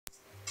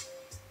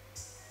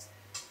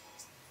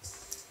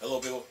Hello,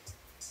 people.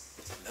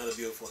 Another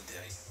beautiful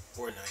day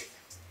or night.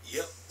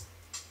 Yep.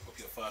 Hope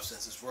your 5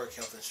 senses work.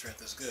 Health and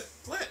strength is good.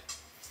 What?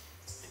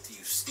 And to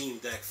you Steam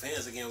Deck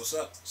fans again, what's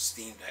up?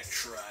 Steam Deck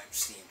Tribe,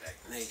 Steam Deck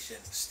Nation,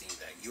 Steam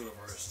Deck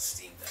Universe,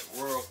 Steam Deck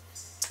World,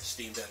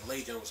 Steam Deck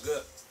Legion, what's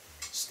good?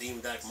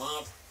 Steam Deck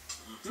Mob,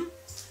 and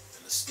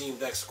the Steam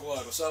Deck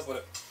Squad, what's up with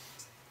it?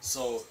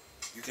 So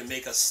you can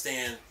make a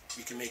stand.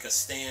 You can make a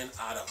stand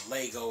out of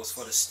Legos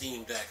for the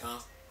Steam Deck,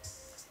 huh?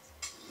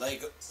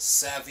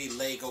 Savvy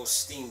Lego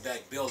Steam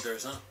Deck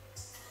builders,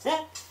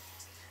 huh?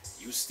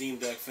 You Steam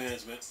Deck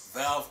fans, man.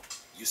 Valve,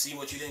 you see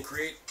what you didn't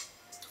create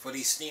for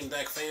these Steam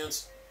Deck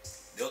fans?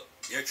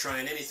 They're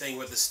trying anything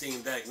with the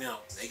Steam Deck now.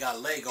 They got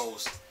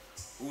Legos.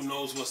 Who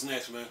knows what's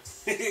next, man?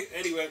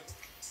 Anyway,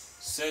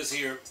 says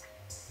here,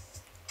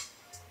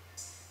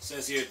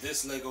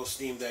 this Lego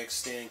Steam Deck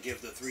stand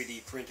gives the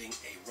 3D printing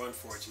a run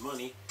for its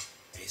money.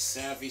 A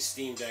savvy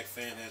Steam Deck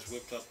fan has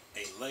whipped up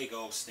a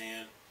Lego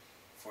stand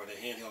for the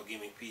handheld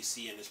gaming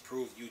PC and has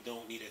proved you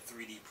don't need a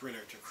 3D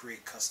printer to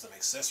create custom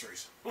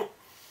accessories.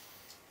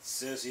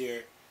 Says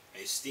here,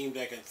 a Steam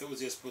Deck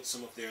enthusiast put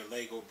some of their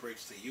Lego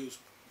bricks to use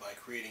by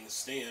creating a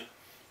stand,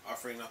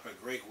 offering up a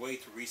great way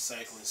to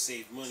recycle and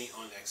save money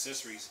on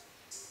accessories.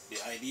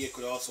 The idea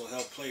could also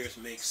help players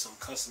make some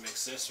custom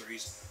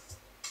accessories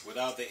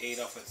without the aid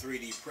of a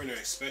 3D printer,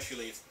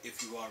 especially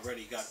if you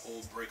already got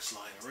old bricks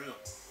lying around.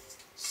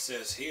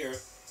 Says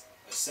here,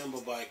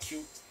 assembled by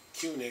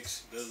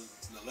Qnix, the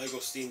Lego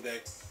Steam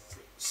Deck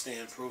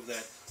stand proved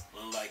that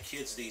unlike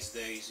kids these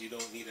days, you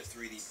don't need a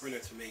 3D printer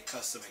to make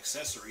custom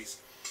accessories.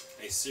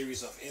 A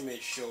series of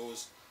image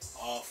shows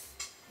off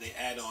the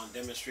add-on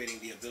demonstrating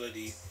the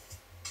ability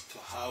to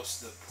house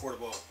the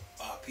portable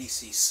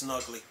PC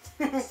snugly.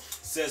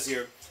 Says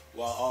here,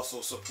 while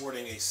also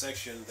supporting a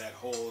section that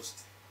holds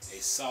a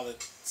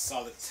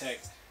Solidtech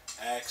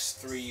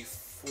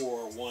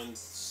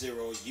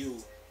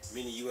AX3410U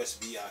mini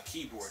USB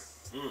keyboard.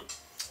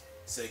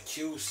 So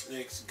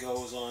Qnix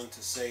goes on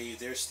to say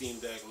their Steam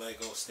Deck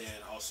Lego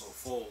stand also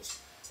folds,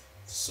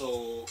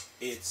 so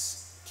it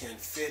can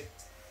fit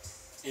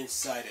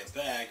inside a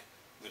bag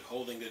with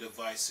holding the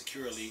device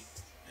securely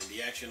and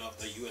the action of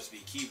the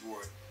USB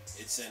keyboard.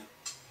 It's an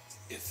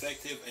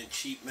effective and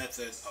cheap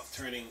method of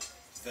turning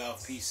Valve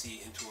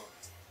PC into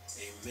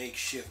a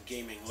makeshift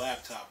gaming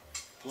laptop.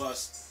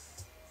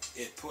 Plus,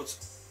 it puts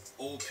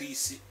old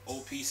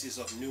pieces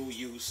of new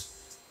use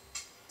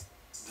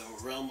the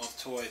realm of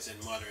toys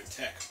and modern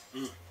tech.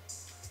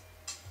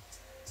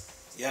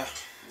 Yeah,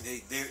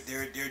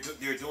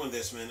 they're doing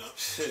this, man.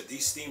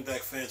 These Steam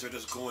Deck fans are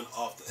just going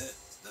off the head.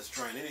 Just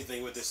trying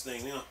anything with this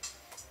thing now.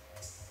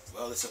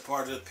 Well, it's a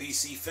part of the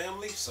PC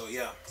family, so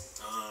yeah.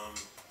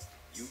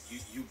 You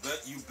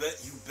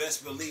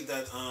best believe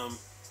that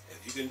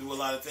if you can do a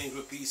lot of things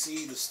with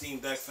PC, the Steam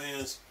Deck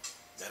fans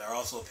that are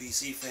also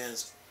PC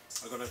fans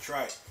are gonna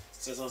try it.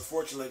 It says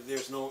unfortunately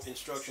there's no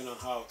instruction on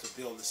how to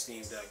build the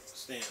Steam Deck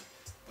stand,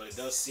 but it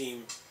does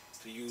seem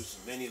to use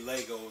many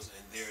Legos,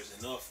 and there's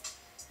enough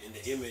in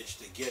the image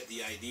to get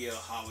the idea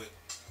how it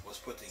was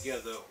put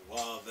together.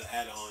 While the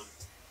add-on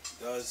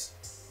does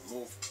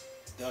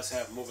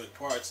have moving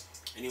parts,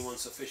 anyone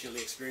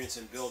sufficiently experienced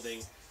in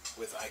building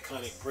with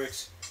iconic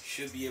bricks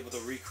should be able to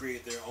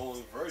recreate their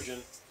own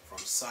version from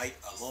sight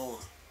alone.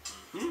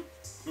 Then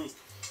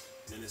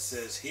it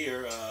says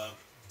here,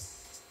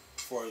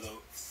 for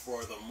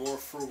the more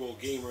frugal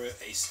gamer,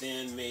 a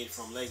stand made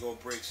from Lego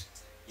bricks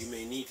you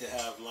may need to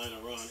have lying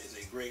around is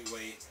a great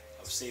way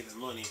of saving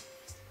money.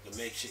 The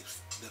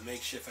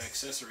makeshift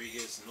accessory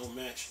is no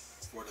match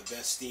for the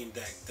best Steam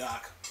Deck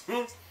dock,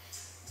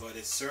 but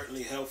it's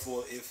certainly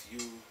helpful if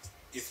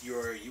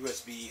your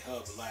USB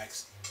hub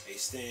lacks a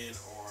stand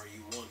or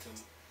you want to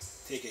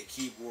take a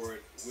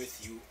keyboard with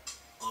you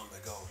on the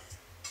go.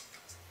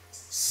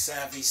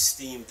 Savvy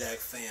Steam Deck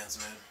fans,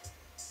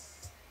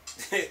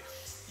 man.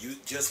 You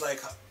just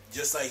like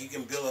you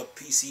can build a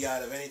PC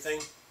out of anything,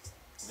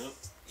 you know,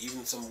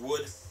 even some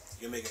wood,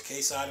 you can make a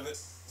case out of it,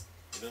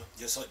 you know,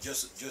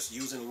 just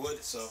using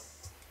wood. So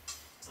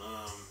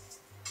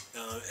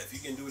if you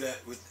can do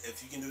that with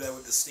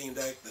the Steam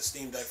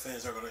Deck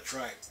fans are gonna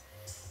try it.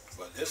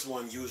 But this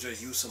one user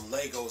used some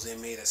Legos and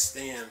made a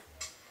stand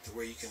to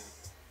where you can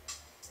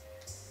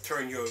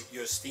turn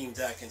your Steam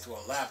Deck into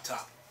a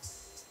laptop,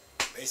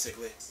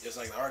 basically, just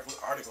like the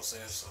article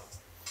says. So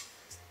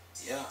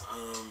yeah,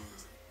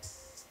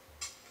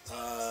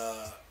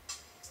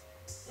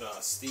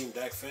 Steam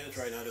Deck fans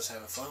right now just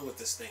having fun with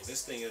this thing.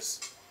 This thing it's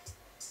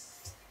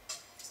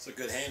a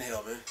good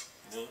handheld, man.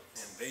 You know,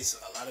 and a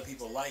lot of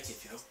people like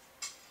it. You know,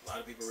 a lot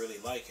of people really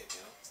like it.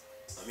 You know,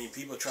 I mean,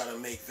 people try to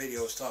make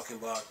videos talking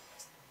about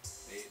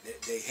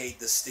they hate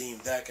the Steam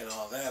Deck and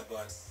all that,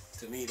 but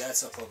to me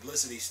that's a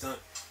publicity stunt.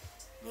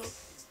 You know,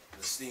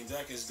 the Steam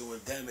Deck is doing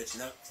damage,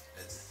 not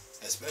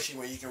especially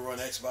when you can run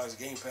Xbox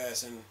Game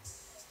Pass and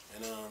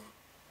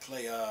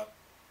play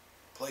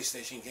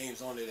PlayStation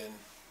games on it and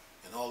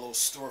all those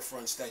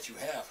storefronts that you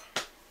have.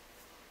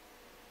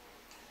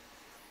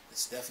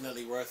 It's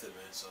definitely worth it,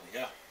 man. So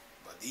yeah,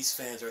 but these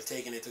fans are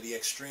taking it to the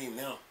extreme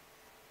now.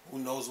 who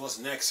knows what's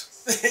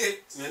next.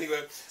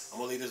 Anyway, I'm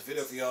going to leave this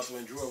video for y'all to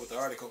enjoy with the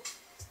article.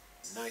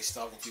 Nice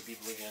talking to you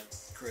people again.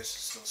 Chris,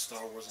 still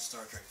Star Wars and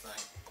Star Trek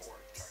thing. Bored.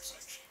 Dark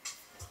side shit.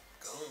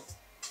 Go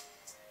on.